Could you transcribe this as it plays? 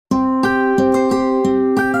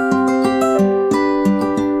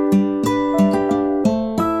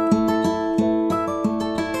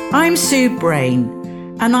I'm Sue Brain,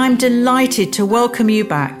 and I'm delighted to welcome you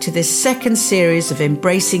back to this second series of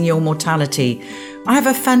Embracing Your Mortality. I have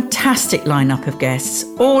a fantastic lineup of guests,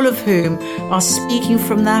 all of whom are speaking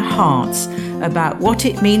from their hearts about what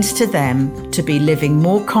it means to them to be living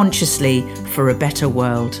more consciously for a better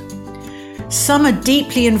world. Some are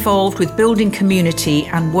deeply involved with building community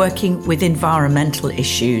and working with environmental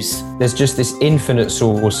issues. There's just this infinite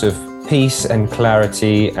source of peace and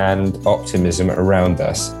clarity and optimism around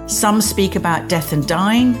us. Some speak about death and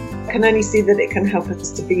dying. I can only see that it can help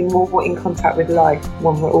us to be more in contact with life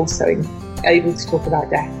when we're also able to talk about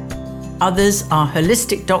death. Others are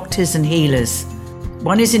holistic doctors and healers.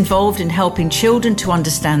 One is involved in helping children to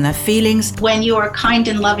understand their feelings. When you are kind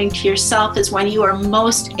and loving to yourself is when you are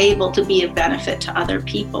most able to be of benefit to other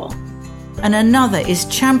people. And another is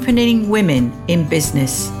championing women in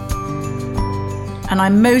business. And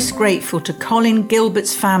I'm most grateful to Colin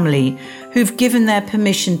Gilbert's family, who've given their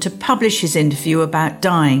permission to publish his interview about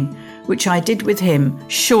dying, which I did with him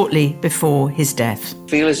shortly before his death. I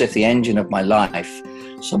feel as if the engine of my life,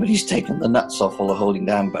 somebody's taken the nuts off all the holding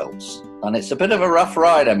down bolts. And it's a bit of a rough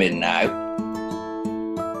ride I'm in now.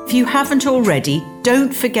 If you haven't already,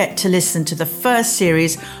 don't forget to listen to the first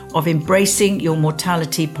series of Embracing Your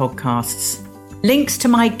Mortality podcasts. Links to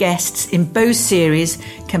my guests in both series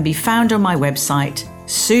can be found on my website,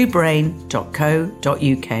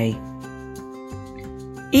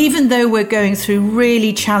 suebrain.co.uk. Even though we're going through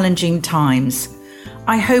really challenging times,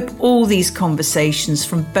 I hope all these conversations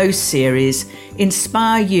from both series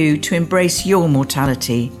inspire you to embrace your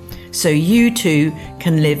mortality, so you too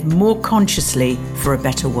can live more consciously for a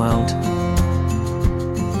better world.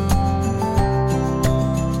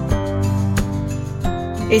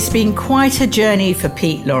 It's been quite a journey for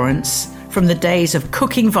Pete Lawrence, from the days of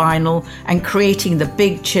cooking vinyl and creating the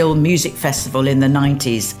Big Chill Music Festival in the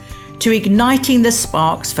 90s, to igniting the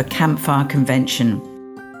sparks for Campfire Convention.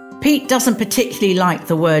 Pete doesn't particularly like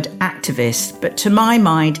the word activist, but to my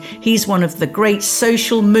mind, he's one of the great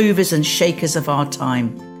social movers and shakers of our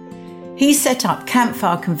time. He set up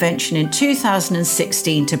Campfire Convention in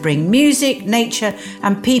 2016 to bring music, nature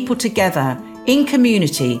and people together in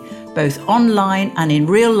community, both online and in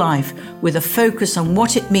real life, with a focus on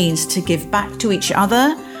what it means to give back to each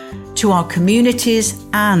other, to our communities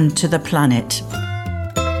and to the planet.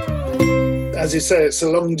 As you say, it's a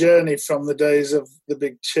long journey from the days of the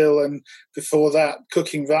Big Chill and before that,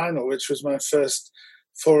 cooking vinyl, which was my first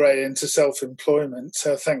foray into self-employment.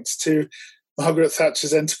 So thanks to Margaret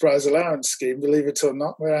Thatcher's Enterprise Allowance Scheme, believe it or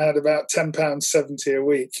not, where I had about £10.70 a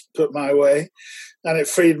week put my way. And it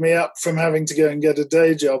freed me up from having to go and get a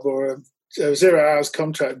day job or a 0 hours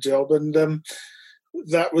contract job. And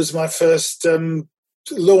that was my first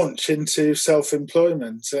launch into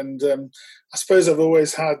self-employment. And I suppose I've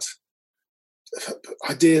always had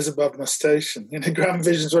ideas above my station, grand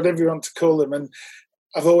visions, whatever you want to call them. And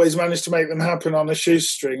I've always managed to make them happen on a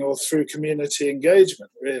shoestring or through community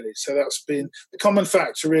engagement, really. So that's been the common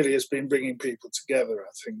factor, really, has been bringing people together,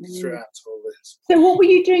 I think, throughout all this. So what were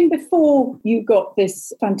you doing before you got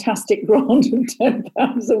this fantastic grant of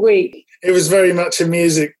 £10 a week? It was very much a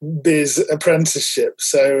music biz apprenticeship.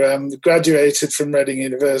 So graduated from Reading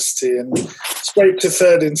University and scraped to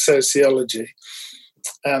third in sociology.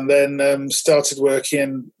 And then started working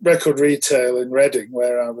in record retail in Reading,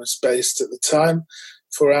 where I was based at the time,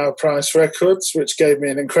 for Our Price Records, which gave me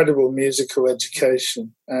an incredible musical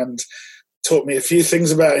education and taught me a few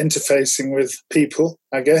things about interfacing with people,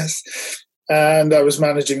 I guess. And I was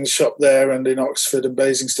managing the shop there and in Oxford and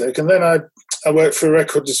Basingstoke. And then I worked for a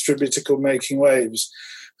record distributor called Making Waves.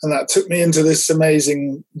 And that took me into this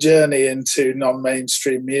amazing journey into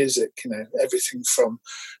non-mainstream music, everything from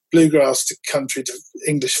bluegrass to country to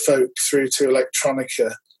English folk through to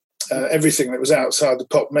electronica, everything that was outside the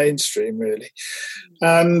pop mainstream, really.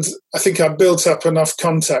 And I think I built up enough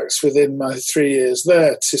contacts within my 3 years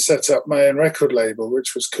there to set up my own record label,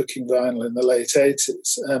 which was Cooking Vinyl in the late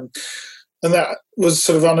 80s. And that was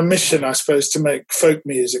sort of on a mission, I suppose, to make folk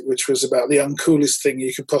music, which was about the uncoolest thing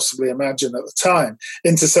you could possibly imagine at the time,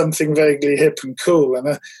 into something vaguely hip and cool.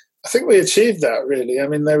 And I think we achieved that, really. I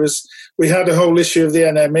mean, we had a whole issue of the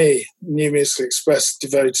NME, New Musical Express,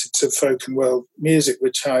 devoted to folk and world music,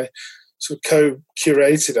 which I sort of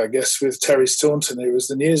co-curated, I guess, with Terry Staunton, who was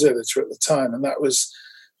the news editor at the time. And that was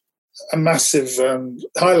a massive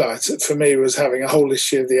highlight for me, was having a whole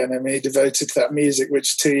issue of the NME devoted to that music,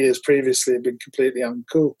 which 2 years previously had been completely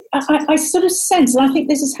uncool. I sort of sense, and I think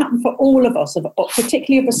this has happened for all of us,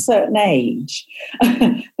 particularly of a certain age,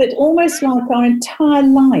 that almost like our entire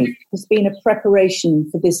life has been a preparation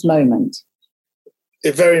for this moment.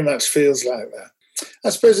 It very much feels like that. I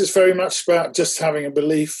suppose it's very much about just having a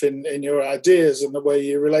belief in your ideas and the way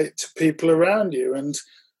you relate to people around you, and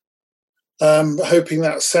hoping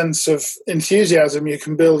that sense of enthusiasm you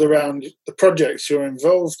can build around the projects you're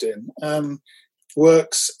involved in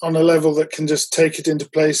works on a level that can just take it into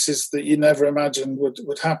places that you never imagined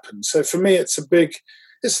would happen. So for me, it's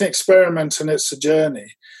an experiment and it's a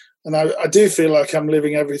journey. And I do feel like I'm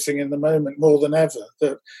living everything in the moment more than ever,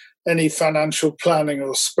 that any financial planning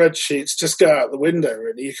or spreadsheets just go out the window,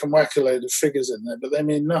 really. You can whack a load of figures in there, but they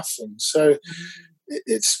mean nothing. So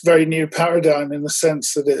it's a very new paradigm in the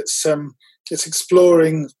sense that it's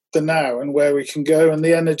exploring the now and where we can go and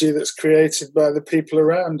the energy that's created by the people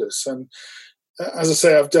around us. And as I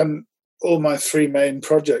say, I've done all my 3 main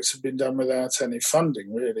projects have been done without any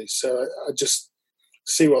funding, really. So I just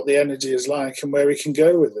see what the energy is like and where we can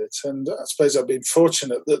go with it. And I suppose I've been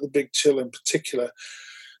fortunate that the Big Chill in particular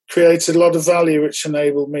created a lot of value, which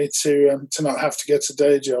enabled me to not have to get a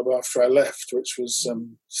day job after I left, which was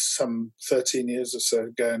some 13 years or so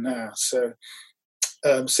ago now. So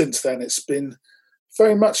since then, it's been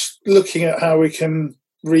very much looking at how we can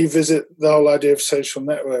revisit the whole idea of social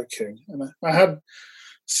networking. And I had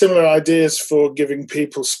similar ideas for giving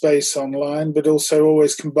people space online, but also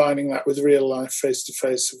always combining that with real life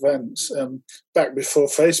face-to-face events. Back before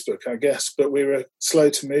Facebook, I guess, but we were slow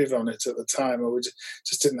to move on it at the time, or we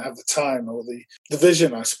just didn't have the time or the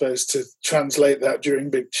vision, I suppose, to translate that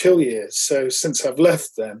during Big Chill years. So since I've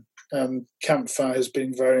left then, Campfire has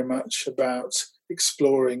been very much about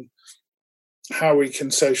exploring how we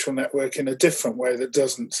can social network in a different way that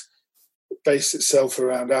doesn't base itself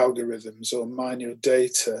around algorithms or mine your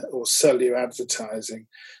data or sell you advertising.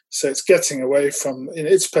 So it's getting away from,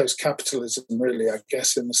 it's post-capitalism really, I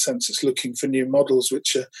guess, in the sense it's looking for new models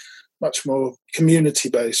which are much more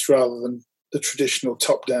community-based rather than the traditional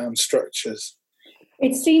top-down structures.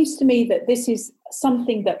 It seems to me that this is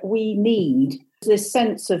something that we need, this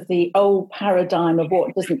sense of the old paradigm of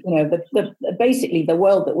what doesn't, basically the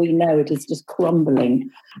world that we know, it is just crumbling.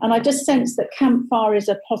 And I just sense that Campfire is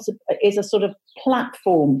a sort of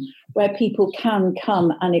platform where people can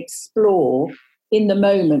come and explore in the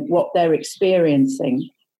moment what they're experiencing.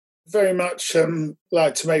 Very much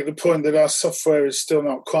like to make the point that our software is still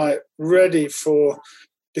not quite ready for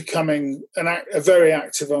becoming a very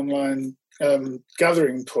active online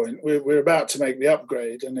gathering point. We're about to make the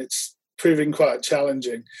upgrade, and it's proving quite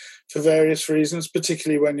challenging for various reasons,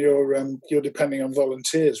 particularly when you're depending on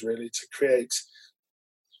volunteers really to create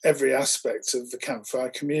every aspect of the Campfire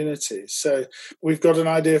community. So we've got an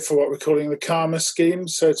idea for what we're calling the karma scheme,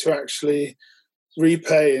 so to actually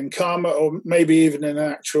repay in karma or maybe even in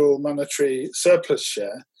an actual monetary surplus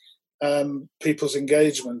share people's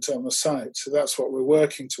engagement on the site. So that's what we're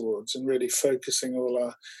working towards, and really focusing all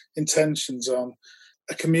our intentions on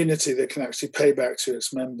a community that can actually pay back to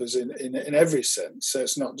its members in every sense. So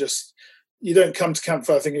it's not just, you don't come to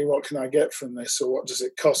Campfire thinking, what can I get from this, or what does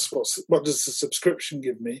it cost, what does the subscription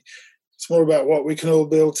give me? It's more about what we can all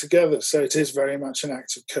build together. So it is very much an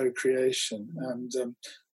act of co-creation. And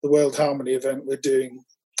the World Harmony event we're doing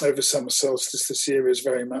over summer solstice this year is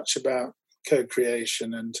very much about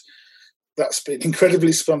co-creation, and that's been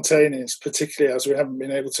incredibly spontaneous, particularly as we haven't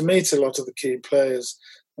been able to meet a lot of the key players.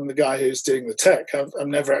 And the guy who's doing the tech, I've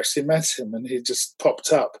never actually met him, and he just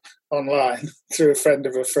popped up online through a friend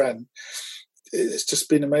of a friend. It's just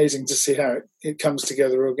been amazing to see how it comes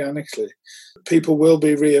together organically. People will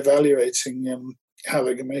be reevaluating how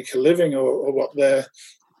they can make a living, or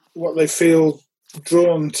what they feel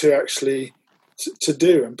drawn to actually to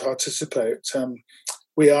do and participate.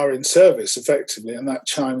 We are in service effectively, and that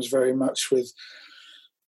chimes very much with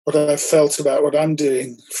what I've felt about what I'm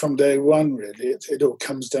doing from day one, really. It all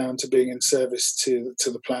comes down to being in service to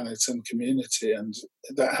the planet and community, and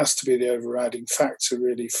that has to be the overriding factor,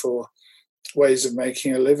 really, for ways of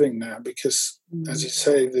making a living now, because, as you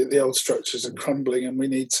say, the old structures are crumbling, and we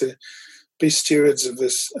need to be stewards of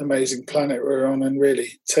this amazing planet we're on and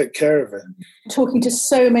really take care of it. Talking to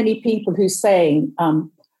so many people who are saying,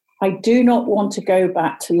 I do not want to go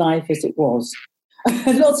back to life as it was.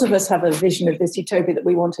 Lots of us have a vision of this utopia that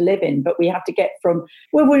we want to live in, but we have to get from,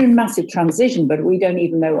 we're in massive transition, but we don't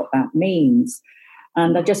even know what that means.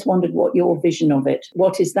 And I just wondered what your vision of it,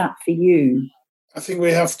 what is that for you? I think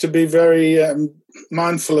we have to be very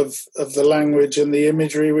mindful of the language and the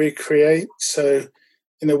imagery we create. So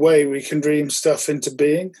in a way, we can dream stuff into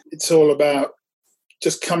being. It's all about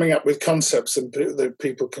just coming up with concepts that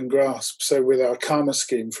people can grasp. So with our karma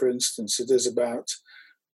scheme, for instance, it is about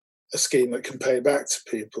a scheme that can pay back to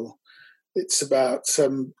people. It's about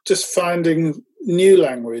just finding new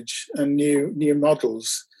language and new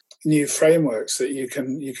models, new frameworks that you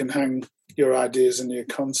can hang your ideas and your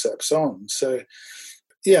concepts on. So,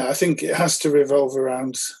 yeah, I think it has to revolve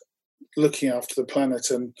around looking after the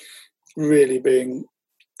planet and really being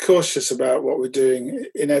cautious about what we're doing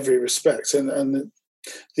in every respect, and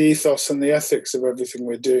the ethos and the ethics of everything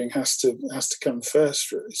we're doing has to come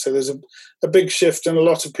first, really. So there's a big shift, and a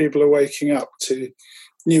lot of people are waking up to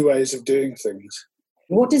new ways of doing things.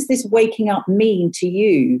 What does this waking up mean to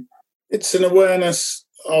you? It's an awareness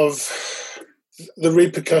of the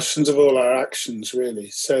repercussions of all our actions, really.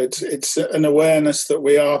 So it's an awareness that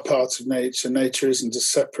we are part of nature. Nature isn't a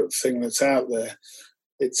separate thing that's out there.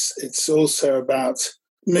 It's also about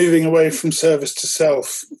moving away from service to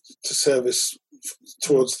self to service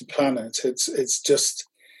towards the planet. It's just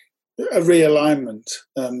a realignment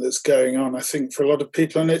that's going on, I think, for a lot of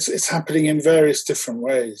people, and it's happening in various different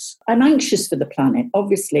ways. I'm anxious for the planet,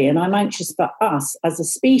 obviously, and I'm anxious for us as a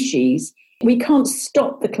species. We can't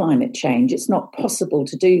stop the climate change. It's not possible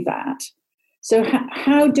to do that. So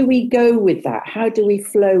how do we go with that? How do we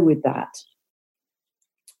flow with that?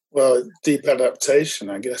 Well, deep adaptation,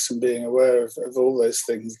 I guess, and being aware of all those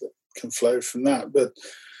things that can flow from that. But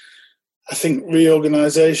I think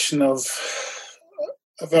reorganisation of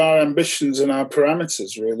our ambitions and our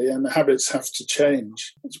parameters, really, and the habits have to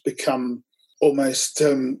change. It's become almost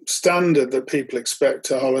standard that people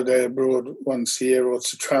expect a holiday abroad once a year or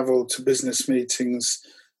to travel to business meetings.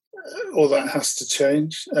 All that has to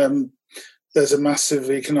change. There's a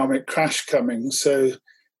massive economic crash coming, so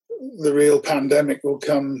the real pandemic will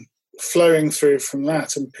come flowing through from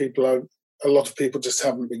that, and a lot of people just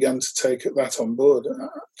haven't begun to take that on board.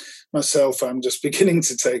 Myself, I'm just beginning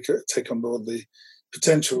to take on board the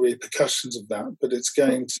potential repercussions of that, but it's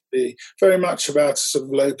going to be very much about a sort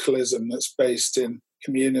of localism that's based in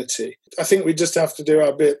community. I think we just have to do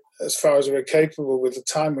our bit as far as we're capable with the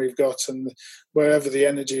time we've got and wherever the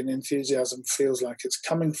energy and enthusiasm feels like it's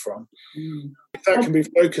coming from. If that can be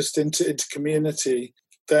focused into community,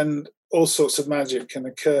 then all sorts of magic can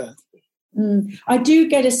occur. I do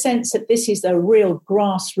get a sense that this is a real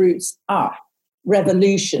grassroots up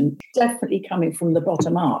revolution, definitely coming from the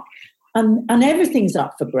bottom up. And everything's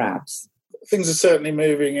up for grabs. Things are certainly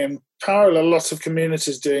moving in parallel. Lots of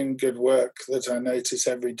communities doing good work that I notice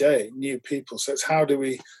every day, new people. So it's how do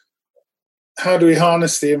we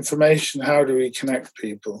harness the information? How do we connect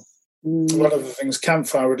people? One of the things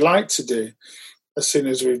Campfire would like to do as soon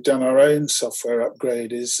as we've done our own software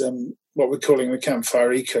upgrade is what we're calling the Campfire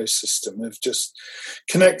ecosystem, of just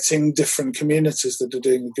connecting different communities that are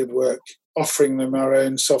doing good work, offering them our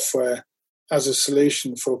own software as a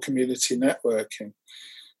solution for community networking,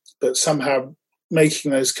 but somehow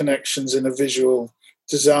making those connections in a visual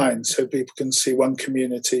design so people can see one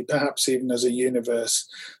community, perhaps even as a universe,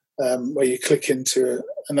 where you click into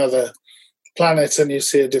another planet and you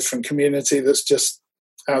see a different community that's just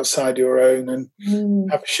outside your own, and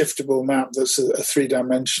have a shiftable map that's a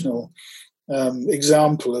three-dimensional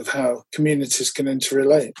example of how communities can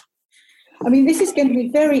interrelate. I mean, this is going to be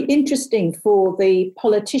very interesting for the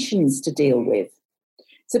politicians to deal with.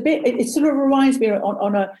 It sort of reminds me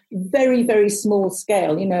on a very, very small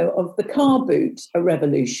scale, of the car boot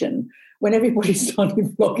revolution, when everybody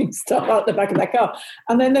started blocking stuff out the back of their car.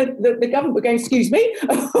 And then the government were going, excuse me,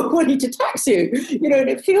 we need to tax you. And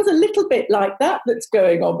it feels a little bit like that's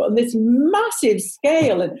going on, but on this massive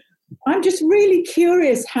scale. And I'm just really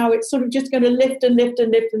curious how it's sort of just going to lift and lift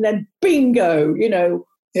and lift, and then bingo,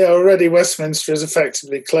 Yeah, already Westminster is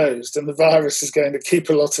effectively closed, and the virus is going to keep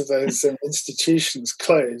a lot of those institutions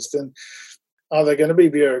closed. And are there going to be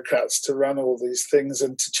bureaucrats to run all these things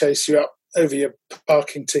and to chase you up over your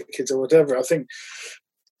parking ticket or whatever? I think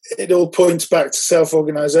it all points back to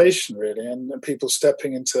self-organisation, really, and people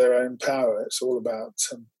stepping into their own power. It's all about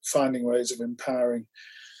finding ways of empowering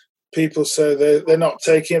people so they're not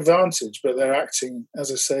taking advantage, but they're acting, as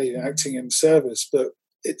I say, acting in service. But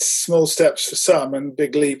it's small steps for some and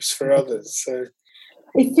big leaps for others. So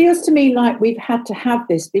it feels to me like we've had to have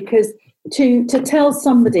this, because to tell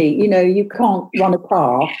somebody, you can't run a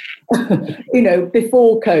car,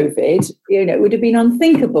 before COVID, it would have been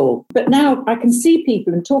unthinkable. But now I can see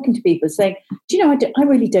people and talking to people saying, I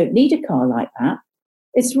really don't need a car like that.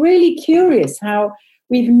 It's really curious how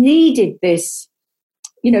we've needed this,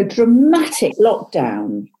 dramatic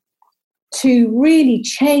lockdown to really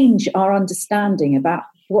change our understanding about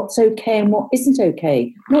what's okay and what isn't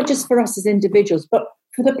okay, not just for us as individuals, but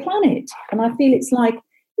for the planet. And I feel it's like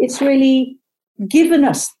it's really given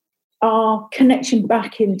us our connection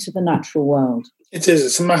back into the natural world. It is.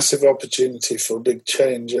 It's a massive opportunity for big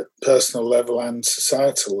change at personal level and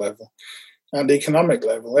societal level and economic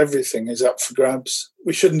level. Everything is up for grabs.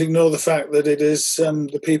 We shouldn't ignore the fact that it is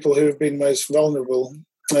the people who have been most vulnerable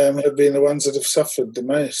have been the ones that have suffered the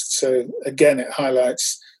most. So again, it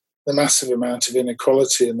highlights the massive amount of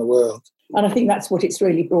inequality in the world. And I think that's what it's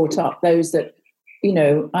really brought up. Those that,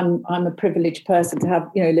 I'm a privileged person to have,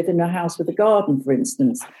 live in a house with a garden, for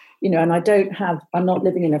instance, and I'm not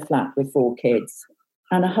living in a flat with 4 kids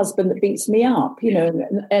and a husband that beats me up,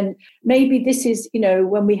 and maybe this is,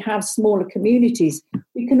 when we have smaller communities,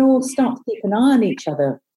 we can all start to keep an eye on each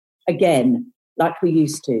other again, like we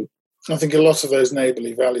used to. I think a lot of those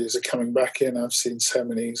neighbourly values are coming back in. I've seen so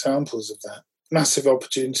many examples of that. Massive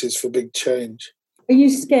opportunities for big change. Are you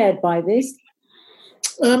scared by this?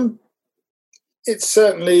 It's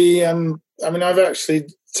certainly, I've actually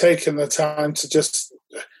taken the time to just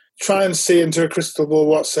try and see into a crystal ball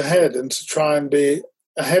what's ahead and to try and be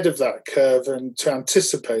ahead of that curve and to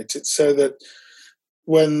anticipate it so that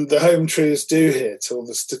when the home truths do hit or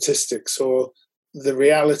the statistics or the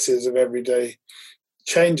realities of everyday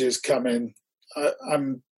changes come in,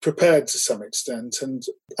 I'm prepared to some extent, and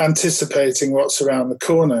anticipating what's around the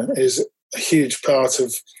corner is a huge part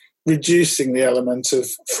of reducing the element of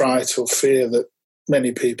fright or fear that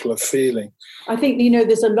many people are feeling. I think,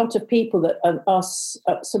 there's a lot of people that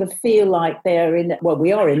sort of feel like they're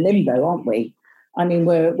we are in limbo, aren't we? I mean,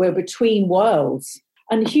 we're between worlds.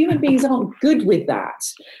 And human beings aren't good with that.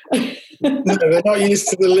 No, they're not used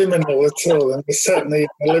to the liminal at all, and they're certainly in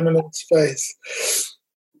the liminal space.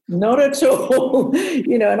 Not at all.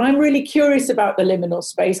 And I'm really curious about the liminal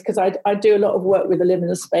space because I do a lot of work with the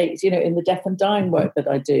liminal space, in the deaf and dying work that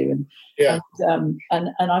I do. And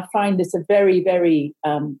I find this a very, very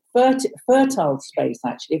fertile space,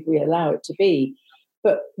 actually, if we allow it to be.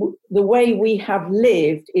 But the way we have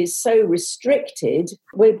lived is so restricted.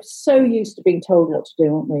 We're so used to being told what to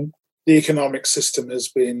do, aren't we? The economic system has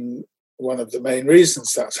been one of the main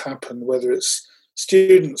reasons that's happened, whether it's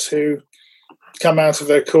students who come out of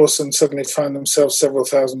their course and suddenly find themselves several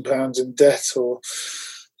 £1,000s in debt, or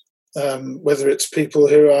whether it's people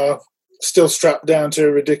who are still strapped down to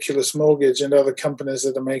a ridiculous mortgage and other companies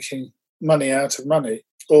that are making money out of money.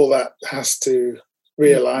 All that has to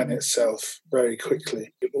realign itself very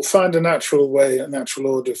quickly. It will find a natural way, a natural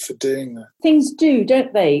order for doing that. Things do,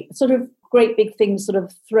 don't they? Sort of great big things sort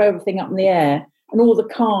of throw everything up in the air and all the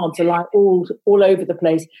cards are like all over the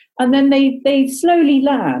place. And then they slowly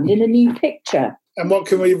land in a new picture. And what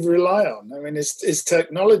can we rely on? I mean, is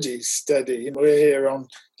technology steady? We're here on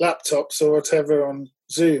laptops or whatever on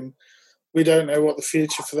Zoom. We don't know what the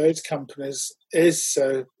future for those companies is.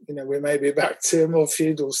 So, we may be back to a more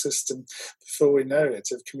feudal system before we know it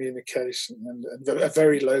of communication and a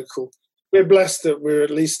very local. We're blessed that we're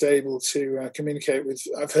at least able to communicate with.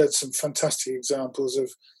 I've heard some fantastic examples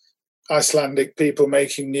of Icelandic people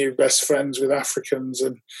making new best friends with Africans,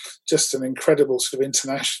 and just an incredible sort of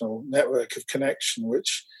international network of connection,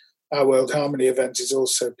 which our World Harmony event is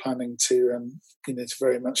also planning to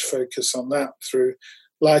very much focus on that through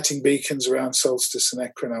lighting beacons around solstice and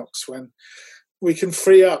equinox, when we can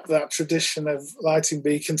free up that tradition of lighting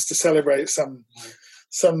beacons to celebrate some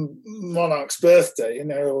monarch's birthday,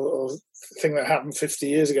 or thing that happened 50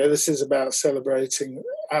 years ago. This is about celebrating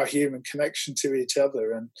our human connection to each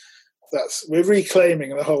other, and we're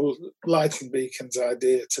reclaiming the whole lighting beacons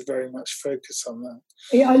idea to very much focus on that.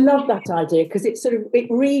 Yeah, I love that idea because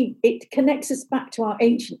it connects us back to our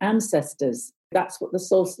ancient ancestors. That's what the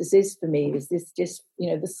solstice is for me. Is this just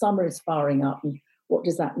the summer is firing up, and what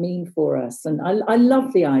does that mean for us? And I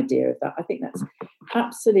love the idea of that. I think that's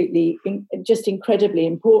absolutely just incredibly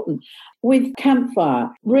important. With Campfire,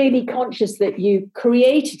 really conscious that you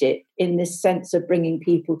created it in this sense of bringing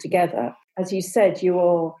people together. As you said, you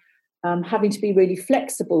are having to be really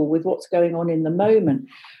flexible with what's going on in the moment.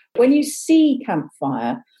 When you see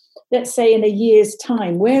Campfire, let's say in a year's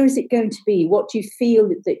time, where is it going to be? What do you feel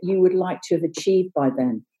that you would like to have achieved by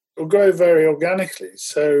then? It will grow very organically.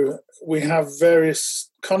 So we have various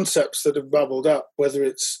concepts that have bubbled up, whether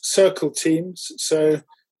it's circle teams. So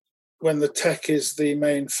when the tech is the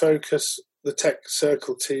main focus, the tech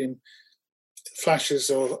circle team flashes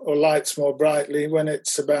or lights more brightly. When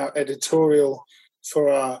it's about editorial for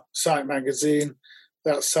our site magazine,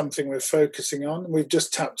 that's something we're focusing on. We've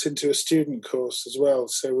just tapped into a student course as well,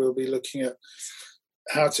 so we'll be looking at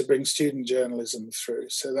how to bring student journalism through.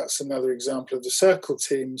 So that's another example of the circle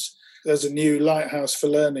teams. There's a new Lighthouse for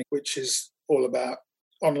Learning, which is all about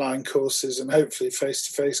online courses and hopefully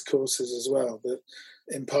face-to-face courses as well, but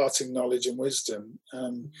imparting knowledge and wisdom.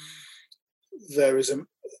 There is an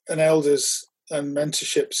elders and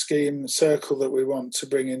mentorship scheme circle that we want to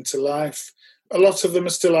bring into life. A lot of them are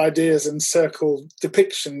still ideas and circle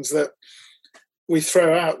depictions that we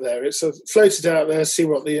throw out there. It's floated out there, see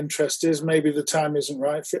what the interest is. Maybe the time isn't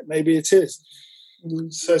right for it. Maybe it is.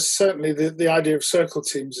 So certainly the idea of circle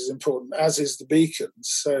teams is important, as is the beacons.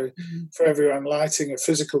 So for everyone lighting a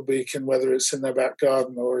physical beacon, whether it's in their back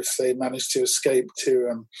garden or if they manage to escape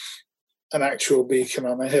to an actual beacon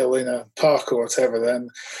on a hill in a park or whatever, then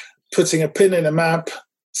putting a pin in a map.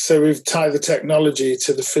 So we've tied the technology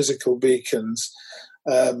to the physical beacons,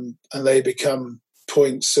 and they become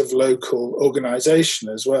points of local organisation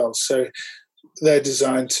as well. So they're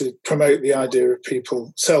designed to promote the idea of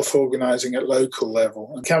people self-organising at local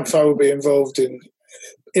level. And Campfire will be involved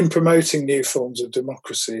in promoting new forms of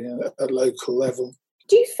democracy at local level.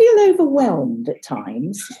 Do you feel overwhelmed at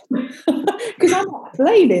times? Because I'm not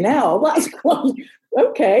complaining now. That's quite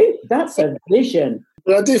okay. That's a vision.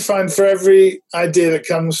 But I do find for every idea that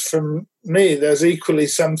comes from me, there's equally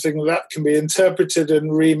something that can be interpreted and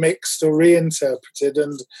remixed or reinterpreted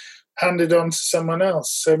and handed on to someone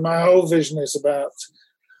else. So my whole vision is about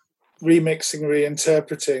remixing,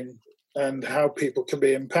 reinterpreting, and how people can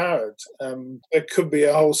be empowered. There could be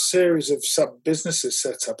a whole series of sub-businesses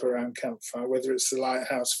set up around Campfire, whether it's the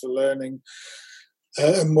Lighthouse for Learning,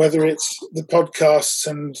 whether it's the podcasts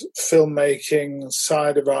and filmmaking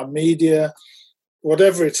side of our media,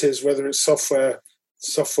 whatever it is, whether it's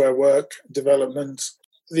software work, development.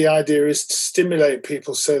 The idea is to stimulate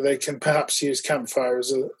people so they can perhaps use Campfire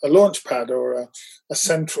as a launch pad or a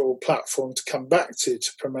central platform to come back to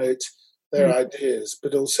promote their ideas,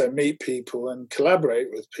 but also meet people and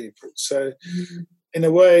collaborate with people. So in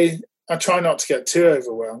a way, I try not to get too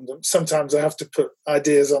overwhelmed. Sometimes I have to put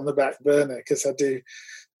ideas on the back burner because I do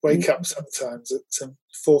wake up sometimes at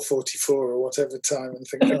 4:44 or whatever time and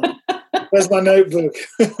think, oh, where's my notebook?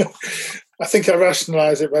 I think I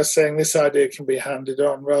rationalise it by saying this idea can be handed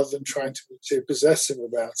on rather than trying to be too possessive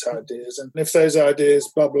about ideas. And if those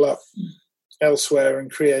ideas bubble up elsewhere and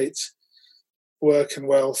create work and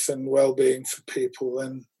wealth and well-being for people,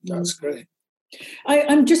 then that's great.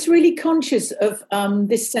 I'm just really conscious of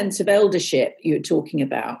this sense of eldership you're talking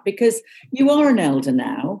about, because you are an elder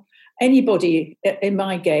now. Anybody in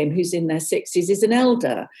my game who's in their 60s is an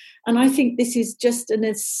elder. And I think this is just an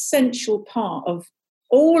essential part of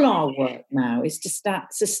all our work now, is to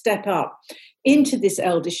step up into this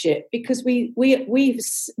eldership, because we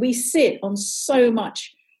sit on so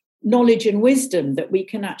much knowledge and wisdom that we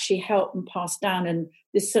can actually help and pass down, and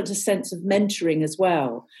this sort of sense of mentoring as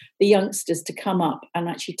well, the youngsters to come up and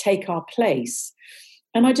actually take our place.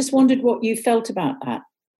 And I just wondered what you felt about that.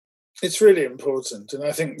 It's really important, and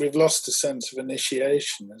I think we've lost a sense of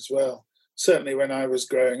initiation as well. Certainly when I was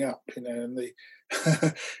growing up, and the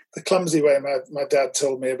the clumsy way my dad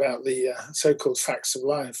told me about the so-called facts of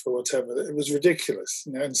life or whatever, it was ridiculous,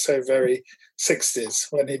 and so very 60s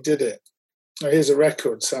when he did it. Oh, here's a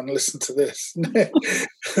record, son, listen to this.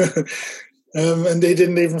 And he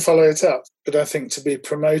didn't even follow it up. But I think to be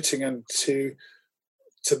promoting and to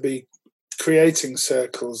be creating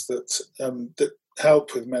circles that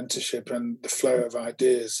help with mentorship and the flow of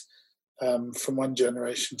ideas from one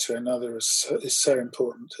generation to another is so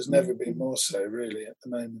important. Has never been more so, really, at the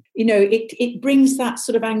moment. It brings that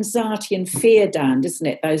sort of anxiety and fear down, doesn't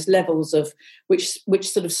it? Those levels of which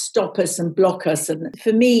sort of stop us and block us. And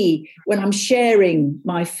for me, when I'm sharing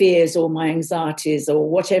my fears or my anxieties or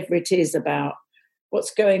whatever it is about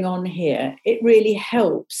what's going on here, it really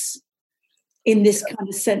helps in this kind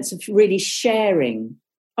of sense of really sharing.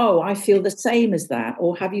 Oh, I feel the same as that.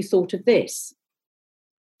 Or have you thought of this?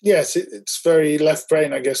 Yes, it's very left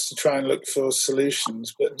brain, I guess, to try and look for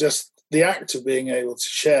solutions, but just the act of being able to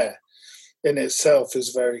share in itself is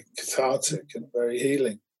very cathartic and very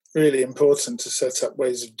healing. Really important to set up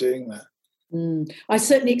ways of doing that. I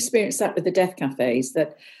certainly experienced that with the death cafes,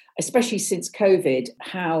 that especially since COVID,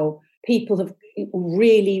 how people have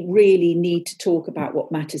really, really need to talk about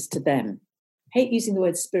what matters to them. I hate using the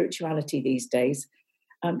word spirituality these days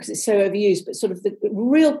because it's so overused, but sort of the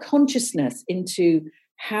real consciousness into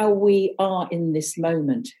how we are in this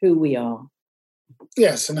moment, who we are.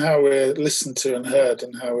 Yes, and how we're listened to and heard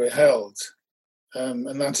and how we're held. And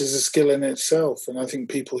that is a skill in itself. And I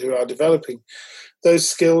think people who are developing those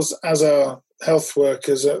skills as our health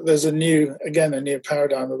workers, there's a new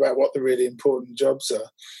paradigm about what the really important jobs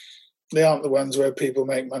are. They aren't the ones where people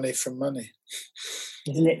make money from money.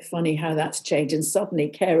 Isn't it funny how that's changed? And suddenly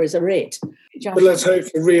carers are it. But let's hope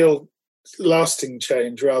for real lasting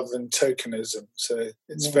change rather than tokenism. So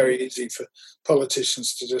it's very easy for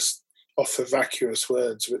politicians to just offer vacuous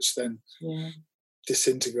words which then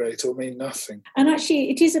disintegrate or mean nothing. And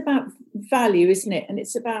actually it is about value, isn't it? And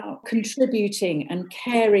it's about contributing and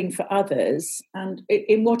caring for others, and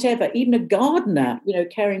in whatever, even a gardener,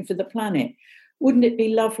 caring for the planet. Wouldn't it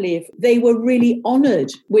be lovely if they were really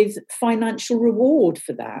honoured with financial reward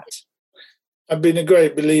for that? I've been a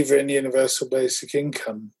great believer in universal basic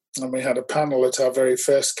income. And we had a panel at our very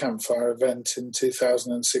first Campfire event in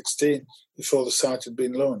 2016, before the site had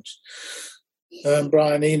been launched.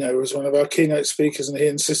 Brian Eno was one of our keynote speakers, and he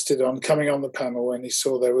insisted on coming on the panel when he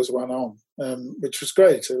saw there was one on, which was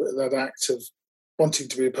great, that act of wanting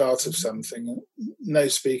to be part of something. No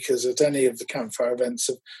speakers at any of the Campfire events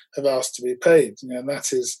have asked to be paid, and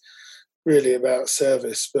that is really about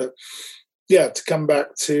service. But yeah, to come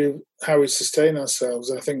back to how we sustain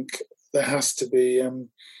ourselves, I think there has to be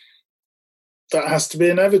that has to be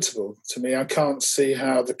inevitable to me. I can't see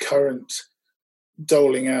how the current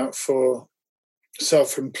doling out for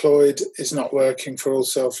self-employed is not working for all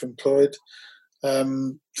self-employed.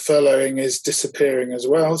 Furloughing is disappearing as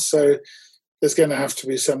well. So there's going to have to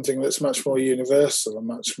be something that's much more universal and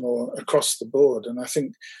much more across the board. And I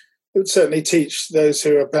think it would certainly teach those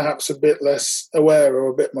who are perhaps a bit less aware or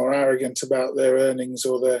a bit more arrogant about their earnings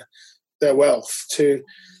or their wealth to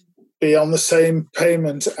be on the same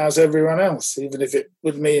payment as everyone else, even if it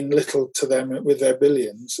would mean little to them with their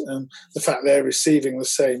billions. The fact they're receiving the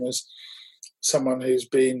same as someone who's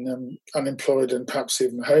been unemployed and perhaps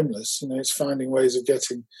even homeless, it's finding ways of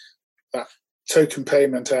getting that token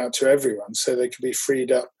payment out to everyone so they can be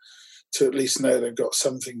freed up to at least know they've got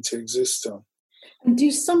something to exist on. And do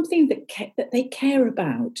something that they care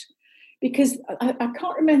about. Because I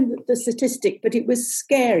can't remember the statistic, but it was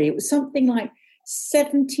scary. It was something like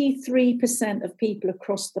 73% of people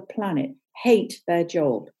across the planet hate their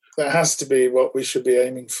job. That has to be what we should be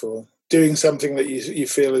aiming for. Doing something that you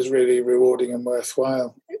feel is really rewarding and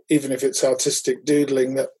worthwhile, even if it's artistic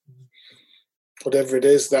doodling, that whatever it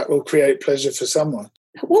is, that will create pleasure for someone.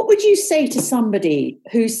 What would you say to somebody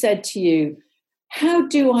who said to you, how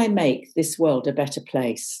do I make this world a better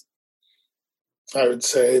place? I would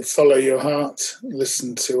say follow your heart,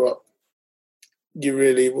 listen to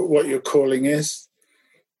what your calling is.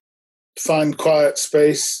 Find quiet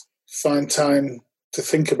space, find time to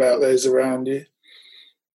think about those around you.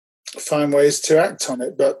 Find ways to act on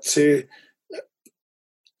it, but to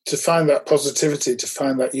find that positivity, to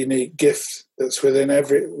find that unique gift that's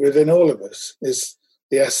within all of us is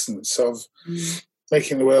the essence of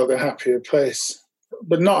making the world a happier place.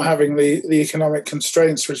 But not having the economic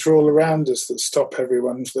constraints which are all around us that stop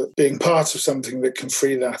everyone from being part of something that can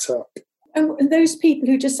free that up. And those people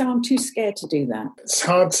who just sound too scared to do that. It's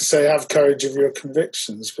hard to say have courage of your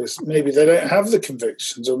convictions, because maybe they don't have the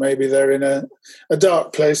convictions, or maybe they're in a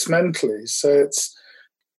dark place mentally. So it's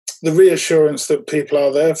the reassurance that people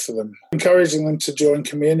are there for them. Encouraging them to join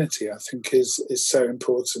community, I think, is so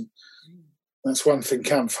important. That's one thing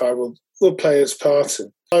Campfire will play its part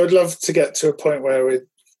in. I would love to get to a point where we're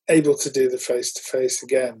able to do the face-to-face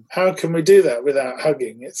again. How can we do that without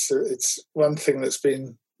hugging? It's one thing that's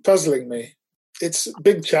been puzzling me. It's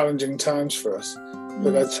big, challenging times for us,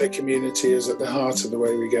 but I'd say community is at the heart of the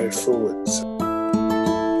way we go forward.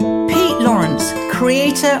 Pete Lawrence,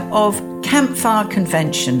 creator of Campfire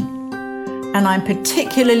Convention, and I'm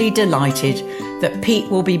particularly delighted that Pete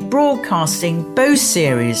will be broadcasting both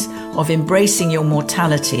series of Embracing Your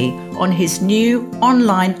Mortality on his new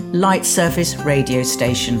online light service radio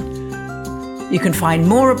station. You can find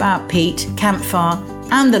more about Pete, Campfire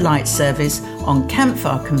and the light service on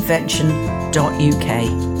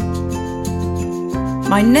campfireconvention.uk.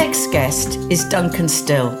 My next guest is Duncan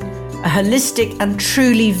Still, a holistic and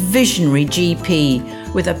truly visionary GP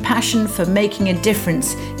with a passion for making a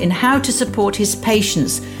difference in how to support his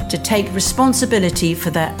patients to take responsibility for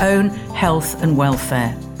their own health and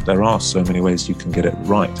welfare. There are so many ways you can get it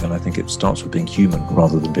right, and I think it starts with being human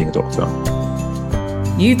rather than being a doctor.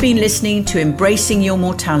 You've been listening to Embracing Your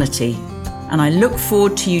Mortality, and I look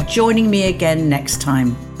forward to you joining me again next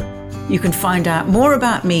time. You can find out more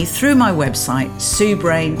about me through my website,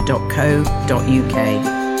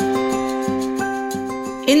 suebrain.co.uk.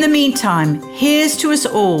 In the meantime, here's to us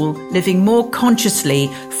all living more consciously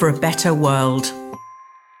for a better world.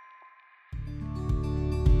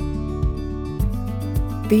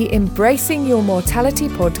 The Embracing Your Mortality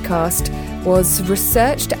podcast was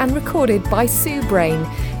researched and recorded by Sue Brain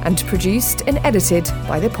and produced and edited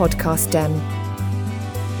by the Podcast Den.